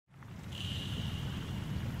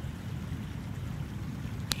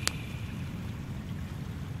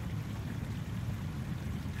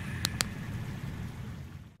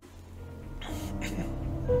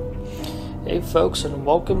Hey folks, and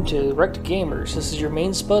welcome to WreckedGamers. This is your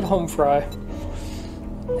main spud, Homefry.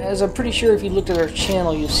 As I'm pretty sure if you looked at our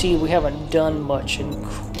channel, you'll see we haven't done much in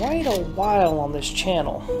quite a while on this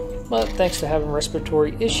channel. But thanks to having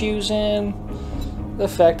respiratory issues and the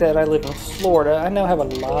fact that I live in Florida, I now have a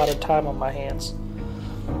lot of time on my hands.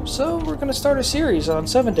 So we're going to start a series on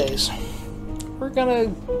 7 days. We're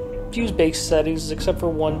going to use base settings, except for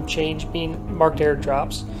one change being marked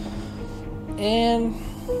airdrops. And,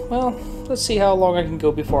 well, let's see how long I can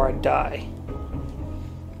go before I die.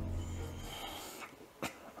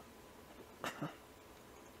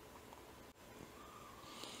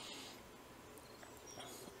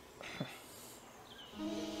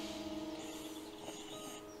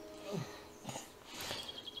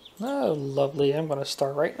 Oh, lovely. I'm going to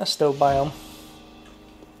start right in a snow biome.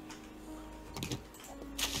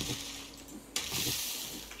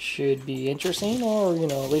 Should be interesting, or, you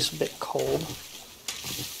know, at least a bit cold.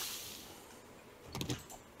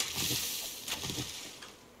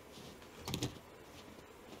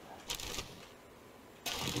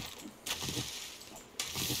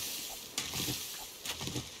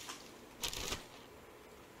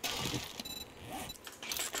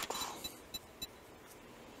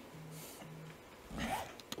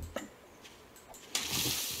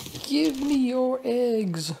 Give me your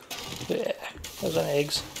eggs. Yeah, those are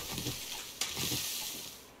eggs.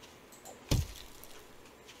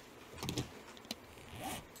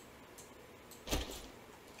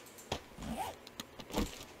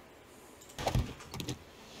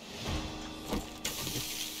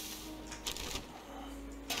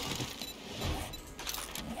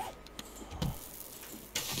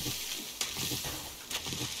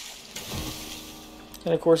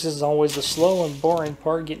 And of course, this is always the slow and boring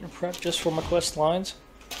part, getting prepped just for my quest lines.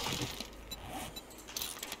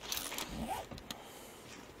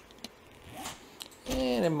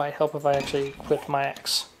 And it might help if I actually equip my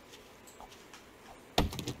axe.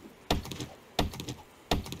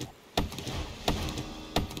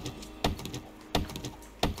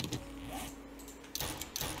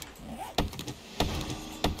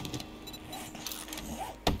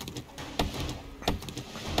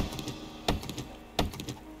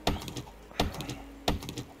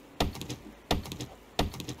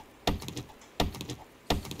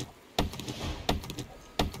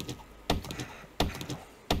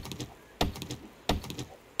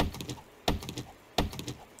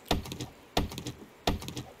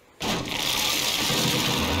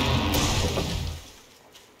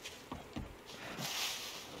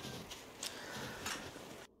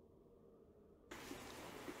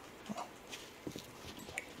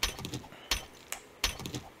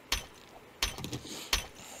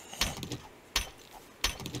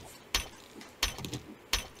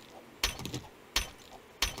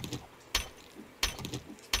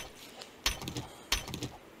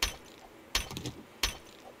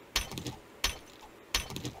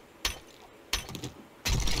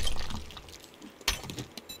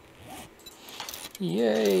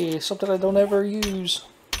 Yay, something I don't ever use.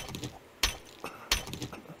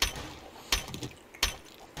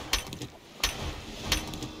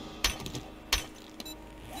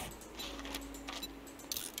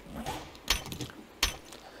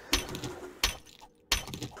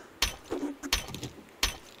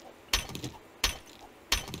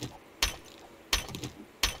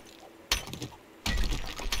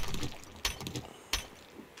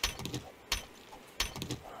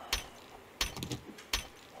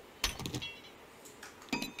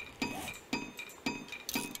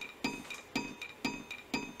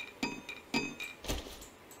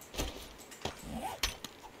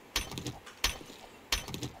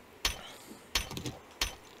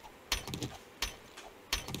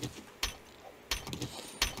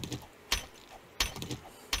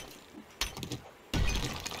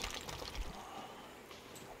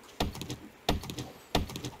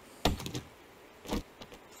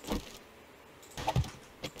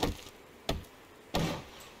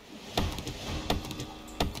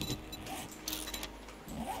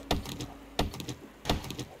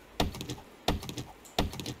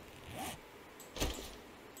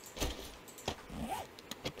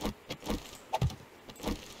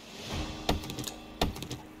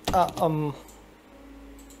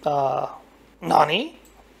 Nani?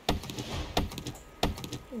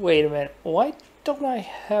 Wait a minute, why don't I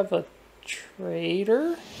have a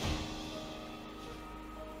trader?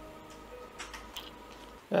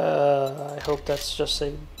 I hope that's just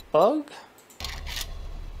a bug.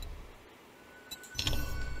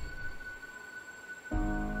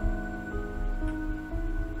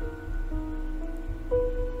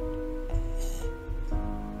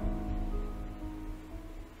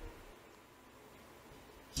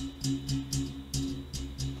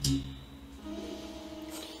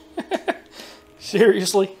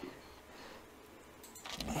 Seriously?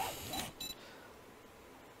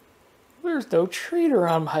 There's no trader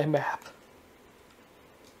on my map.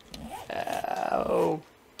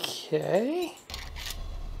 Okay.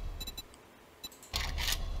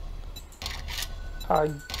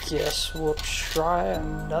 I guess we'll try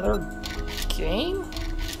another game?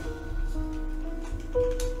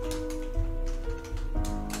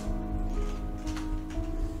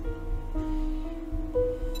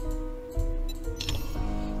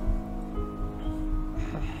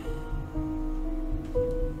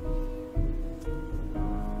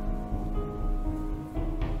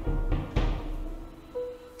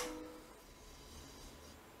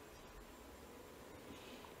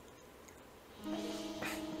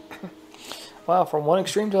 Wow, from one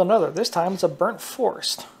extreme to another. This time it's a burnt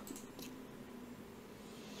forest.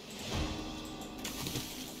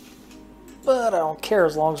 But I don't care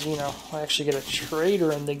as long as, you know, I actually get a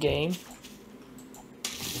trader in the game.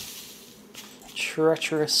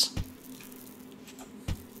 Treacherous.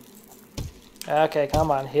 Okay, come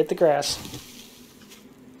on, hit the grass.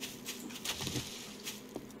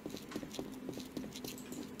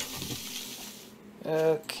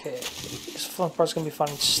 Okay, this fun part's gonna be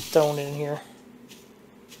finding stone in here.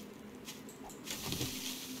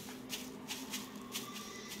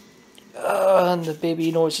 And the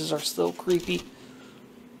baby noises are still creepy.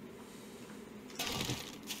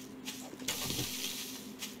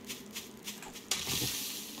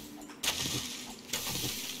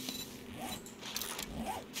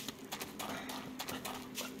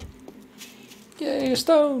 Yay, a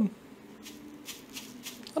stone!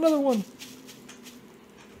 Another one!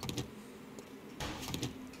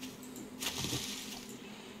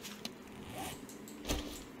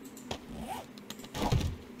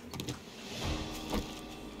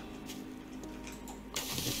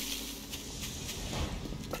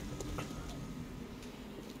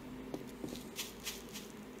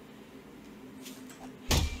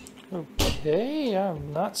 Okay,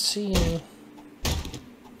 I'm not seeing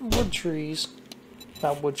wood trees.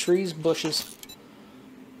 Not wood trees, bushes.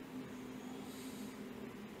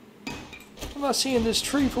 I'm not seeing this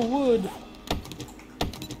tree for wood.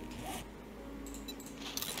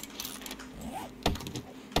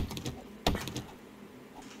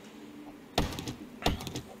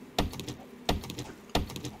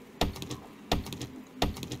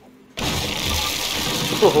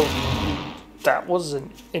 Oh, that was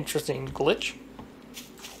an interesting glitch.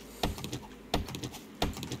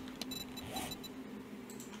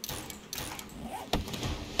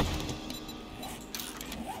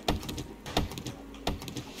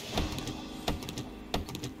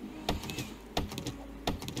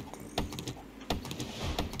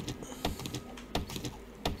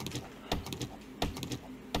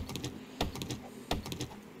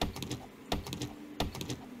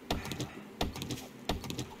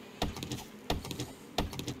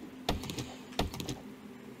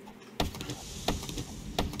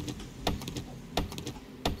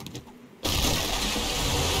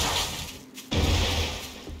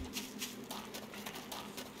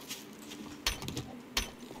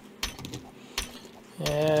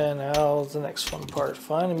 And now the next fun part,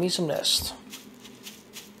 finding me some nests.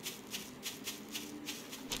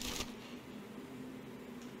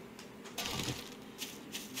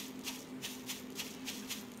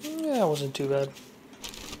 Yeah, that wasn't too bad.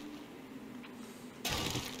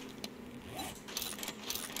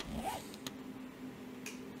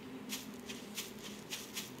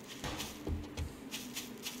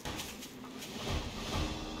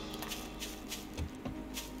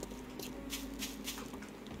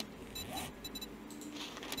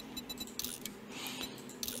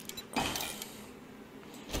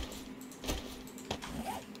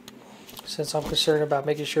 Since I'm concerned about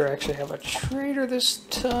making sure I actually have a trader this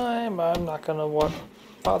time, I'm not going to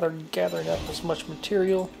bother gathering up as much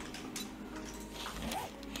material.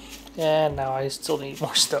 And now I still need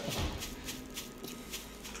more stone.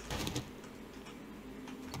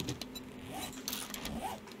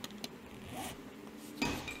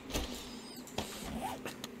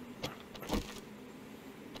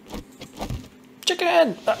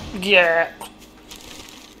 Chicken! Yeah!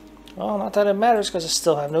 Well, not that it matters because I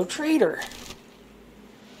still have no trader.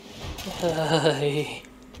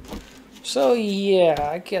 So yeah,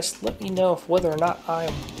 I guess let me know if whether or not I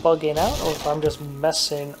am bugging out or if I'm just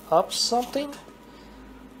messing up something.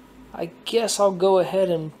 I guess I'll go ahead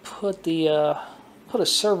and put the put a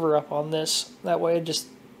server up on this. That way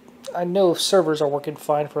I know servers are working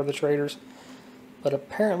fine for the traders, but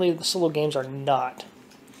apparently the solo games are not.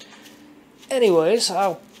 Anyways,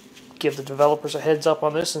 I'll give the developers a heads up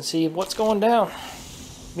on this and see what's going down.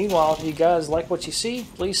 Meanwhile, if you guys like what you see,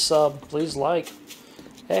 please sub, please like.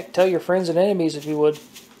 Heck, tell your friends and enemies if you would.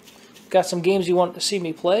 Got some games you want to see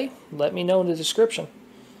me play? Let me know in the description.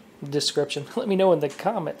 Let me know in the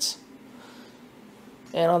comments.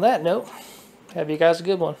 And on that note, have you guys a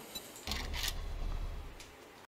good one.